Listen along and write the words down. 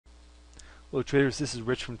Hello traders, this is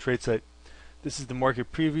Rich from Tradesight. This is the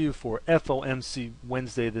market preview for FOMC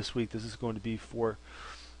Wednesday this week. This is going to be for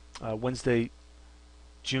Wednesday,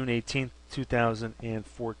 June 18th,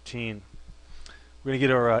 2014. We're going to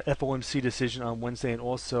get our FOMC decision on Wednesday and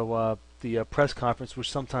also the press conference,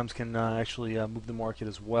 which sometimes can actually move the market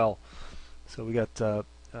as well. So we got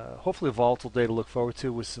hopefully a volatile day to look forward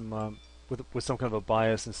to with some some kind of a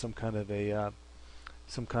bias and some kind of a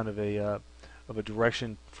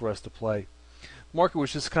direction for us to play. Market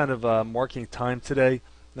was just kind of marking time today,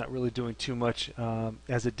 not really doing too much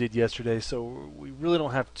as it did yesterday, so we really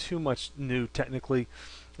don't have too much new technically.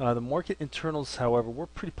 The market internals, however, were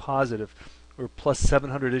pretty positive. We're plus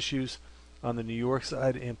 700 issues on the New York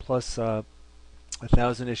side and plus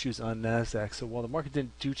 1,000 issues on NASDAQ. So while the market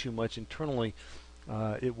didn't do too much internally,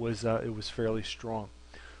 it was fairly strong.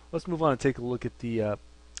 Let's move on and take a look at the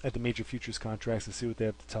major futures contracts and see what they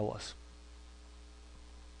have to tell us.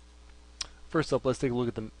 First up, let's take a look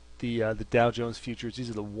at the Dow Jones futures. These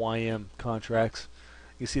are the YM contracts.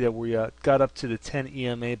 You see that we got up to the 10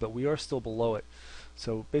 EMA, but we are still below it.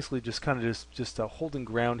 So basically, just holding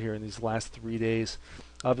ground here in these last 3 days.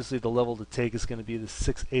 Obviously, the level to take is going to be the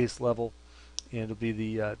 6 ace level, and it'll be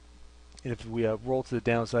the and if we roll to the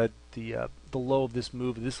downside, the low of this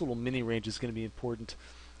move, this little mini range is going to be important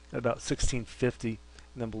at about 1650, and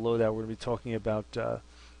then below that, we're going to be talking about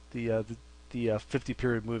the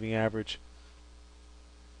 50-period moving average.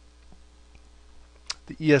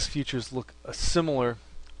 The ES futures look similar,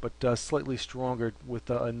 but slightly stronger, with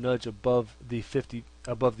a nudge above the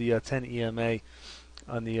 10 EMA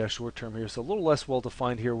on the short term here. So a little less well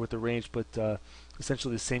defined here with the range, but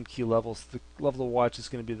essentially the same key levels. The level to watch is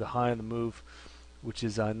going to be the high on the move, which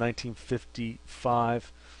is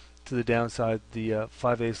 1955 to the downside. The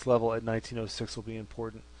 5 ace level at 1906 will be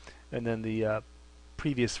important, and then the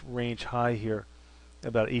previous range high here,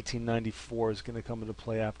 about 1894, is going to come into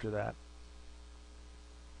play after that.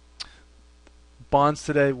 Bonds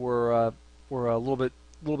today were a little bit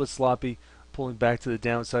sloppy, pulling back to the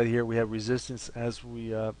downside here. We have resistance as we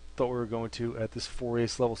thought we were going to at this 4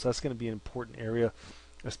 ace level, so that's going to be an important area,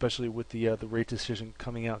 especially with the rate decision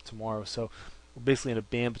coming out tomorrow. So we're basically in a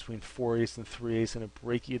band between 4 ace and 3 ace, and a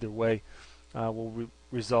break either way will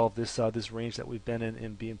resolve this range that we've been in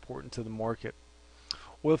and be important to the market.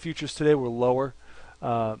 Oil futures today were lower,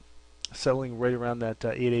 settling right around that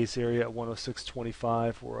 8 ace area at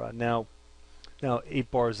 106.25. We're now 8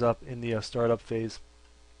 bars up in the startup phase.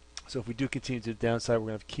 So if we do continue to the downside, we're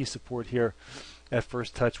going to have key support here at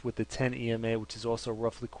first touch with the 10 EMA, which is also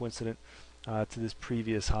roughly coincident to this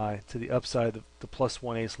previous high. To the upside, the plus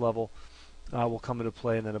 1 ace level will come into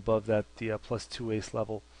play, and then above that, the plus 2 ace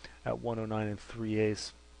level at 109 and 3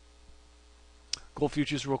 ace. Gold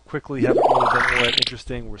futures real quickly haven't really been all that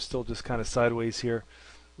interesting. We're still just kind of sideways here.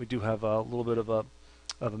 We do have a little bit of a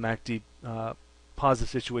MACD positive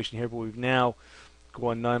situation here, but we've now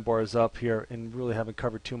gone 9 bars up here and really haven't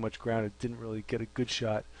covered too much ground. It didn't really get a good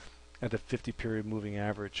shot at the 50-period moving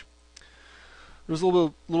average. There was a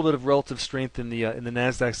little bit of relative strength in the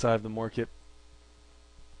NASDAQ side of the market.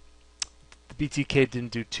 The BTK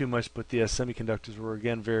didn't do too much, but the semiconductors were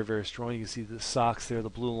again very, very strong. You can see the SOX there, the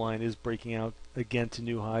blue line is breaking out again to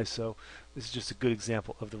new highs. So this is just a good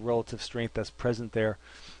example of the relative strength that's present there,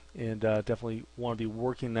 and definitely want to be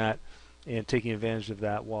working that and taking advantage of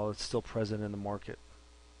that while it's still present in the market.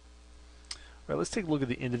 All right, let's take a look at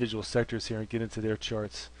the individual sectors here and get into their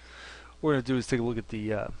charts. What we're going to do is take a look at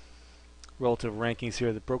the relative rankings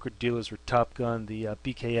here. The broker-dealers were top gun. The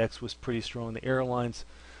BKX was pretty strong. The airlines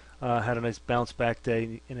had a nice bounce back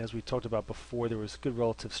day, and as we talked about before, there was good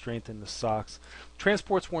relative strength in the SOX.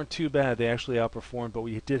 Transports weren't too bad. They actually outperformed, but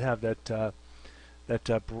we did have that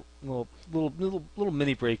little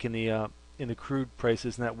mini break in the crude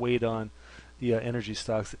prices, and that weighed on the energy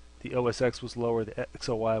stocks. The OSX was lower, the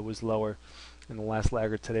XOI was lower, and the last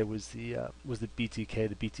laggard today was the BTK.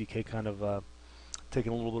 The BTK kind of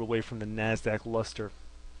taking a little bit away from the NASDAQ luster.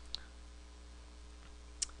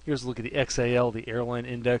 Here's a look at the XAL, the airline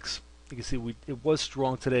index. You can see it was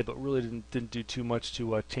strong today, but really didn't do too much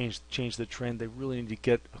to change the trend. They really need to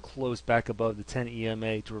get a close back above the 10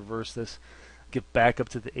 EMA to reverse this, get back up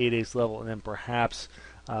to the 8 ace level, and then perhaps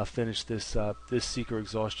finish this seeker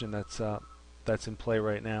exhaustion that's in play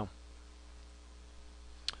right now.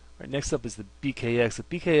 All right, next up is the BKX.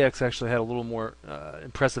 The BKX actually had a little more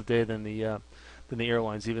impressive day than the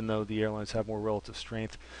airlines, even though the airlines have more relative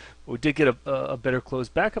strength. But we did get a better close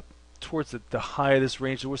back up towards the high of this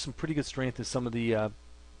range. There was some pretty good strength in some of the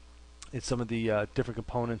different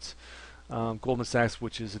components. Goldman Sachs,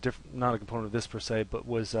 which is not a component of this per se, but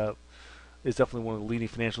was is definitely one of the leading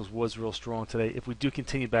financials, was real strong today. If we do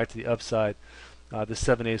continue back to the upside, the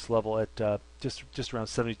 7/8 level at just around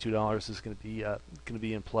 $72 is going to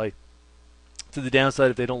be in play. To the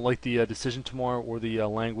downside, if they don't like the decision tomorrow or the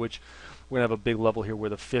language, we're going to have a big level here where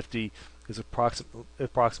the 50 is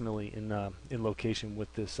approximately in location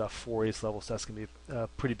with this 4/8 level, so that's going to be a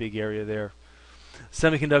pretty big area there.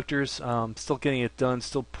 Semiconductors, still getting it done,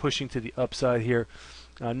 still pushing to the upside here.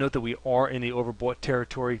 Note that we are in the overbought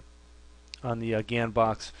territory on the GAN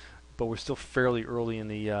box, but we're still fairly early in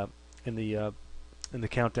the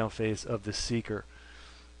countdown phase of the seeker.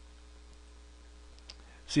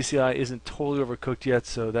 CCI isn't totally overcooked yet,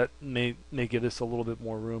 so that may give this a little bit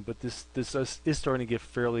more room, but this is starting to get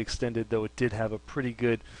fairly extended, though it did have a pretty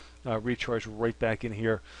good recharge right back in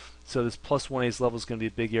here. So this plus 1/8 level is going to be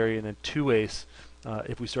a big area, and then 2/8,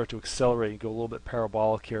 if we start to accelerate and go a little bit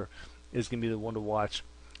parabolic here, is going to be the one to watch.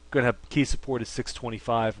 Going to have key support at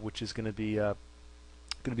 625, which is going to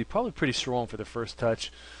be probably pretty strong for the first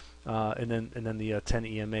touch, and then the 10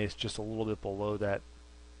 EMA is just a little bit below that.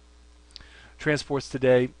 Transports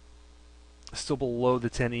today still below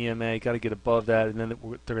the 10 EMA, got to get above that, and then they're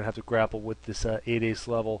going to have to grapple with this 8/8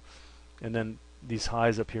 level, and then these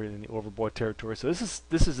highs up here in the overbought territory. So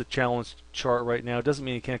this is a challenged chart right now. It doesn't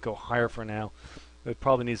mean it can't go higher for now. It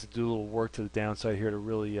probably needs to do a little work to the downside here to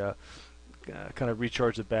really kind of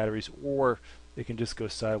recharge the batteries, or it can just go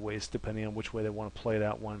sideways depending on which way they want to play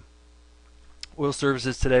that one. Oil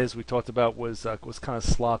services today, as we talked about, was kind of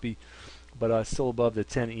sloppy, but still above the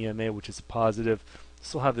 10 EMA, which is a positive.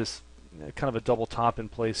 Still have this kind of a double top in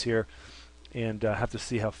place here, and have to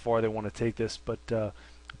see how far they want to take this. But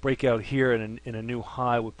breakout here in a new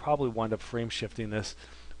high would probably wind up frame shifting this,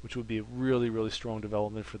 which would be a really, really strong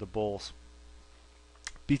development for the bulls.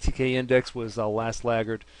 BTK index was last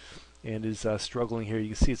laggard and is struggling here.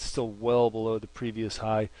 You can see it's still well below the previous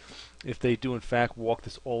high. If they do in fact walk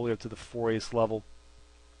this all the way up to the 4/8 level,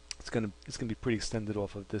 it's gonna be pretty extended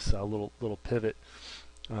off of this little pivot.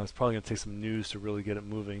 It's probably gonna take some news to really get it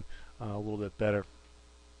moving a little bit better.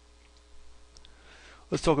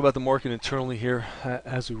 Let's talk about the market internally here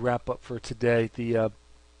as we wrap up for today. The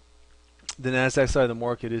Nasdaq side of the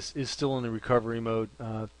market is still in the recovery mode,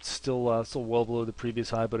 still well below the previous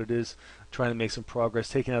high, but it is trying to make some progress.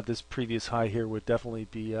 Taking out this previous high here would definitely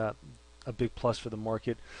be a big plus for the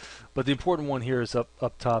market. But the important one here is up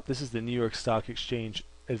top. This is the New York Stock Exchange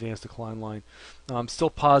advanced decline line. Still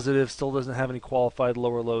positive, still doesn't have any qualified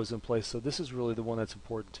lower lows in place, so this is really the one that's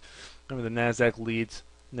important. Remember, the Nasdaq leads.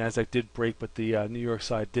 Nasdaq did break, but the New York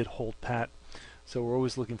side did hold pat. So we're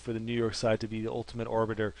always looking for the New York side to be the ultimate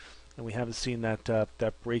arbiter, and we haven't seen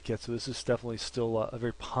that break yet. So this is definitely still a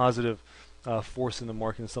very positive force in the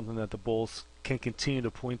market, and something that the bulls can continue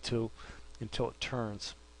to point to until it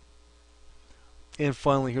turns. And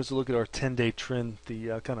finally, here's a look at our 10-day trend,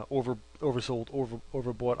 the kind of oversold,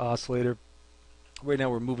 overbought oscillator. Right now,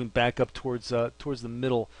 we're moving back up towards the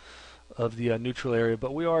middle of the neutral area,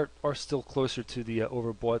 but we are still closer to the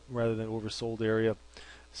overbought rather than oversold area.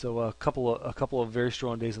 So a couple of very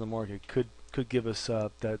strong days in the market could give us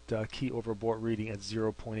that key overbought reading at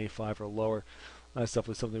 0.85 or lower. That's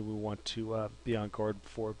definitely something we want to be on guard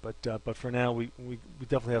for. But for now, we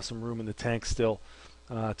definitely have some room in the tank still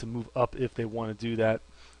to move up if they want to do that.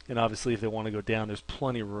 And obviously, if they want to go down, there's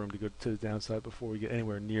plenty of room to go to the downside before we get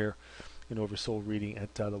anywhere near an oversold reading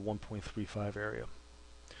at the 1.35 area.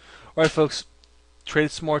 All right, folks,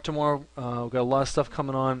 trade smart tomorrow. We've got a lot of stuff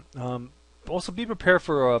coming on. Also, be prepared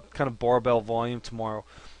for a kind of barbell volume tomorrow.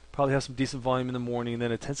 Probably have some decent volume in the morning, and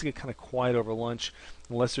then it tends to get kind of quiet over lunch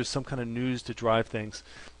unless there's some kind of news to drive things.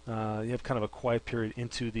 You have kind of a quiet period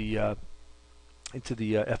into the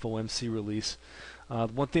FOMC release.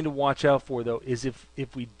 One thing to watch out for, though, is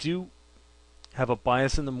if we do have a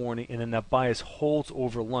bias in the morning and then that bias holds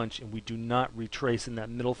over lunch and we do not retrace in that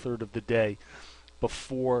middle third of the day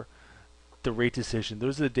before the rate decision,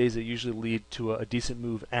 those are the days that usually lead to a decent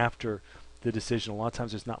move after the decision. A lot of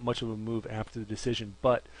times there's not much of a move after the decision,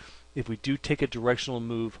 but if we do take a directional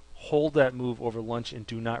move, hold that move over lunch and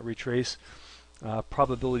do not retrace,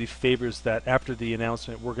 probability favors that after the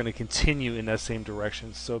announcement we're going to continue in that same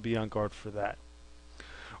direction, so be on guard for that.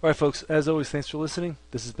 Alright folks, as always, thanks for listening.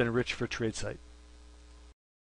 This has been Rich for Tradesight.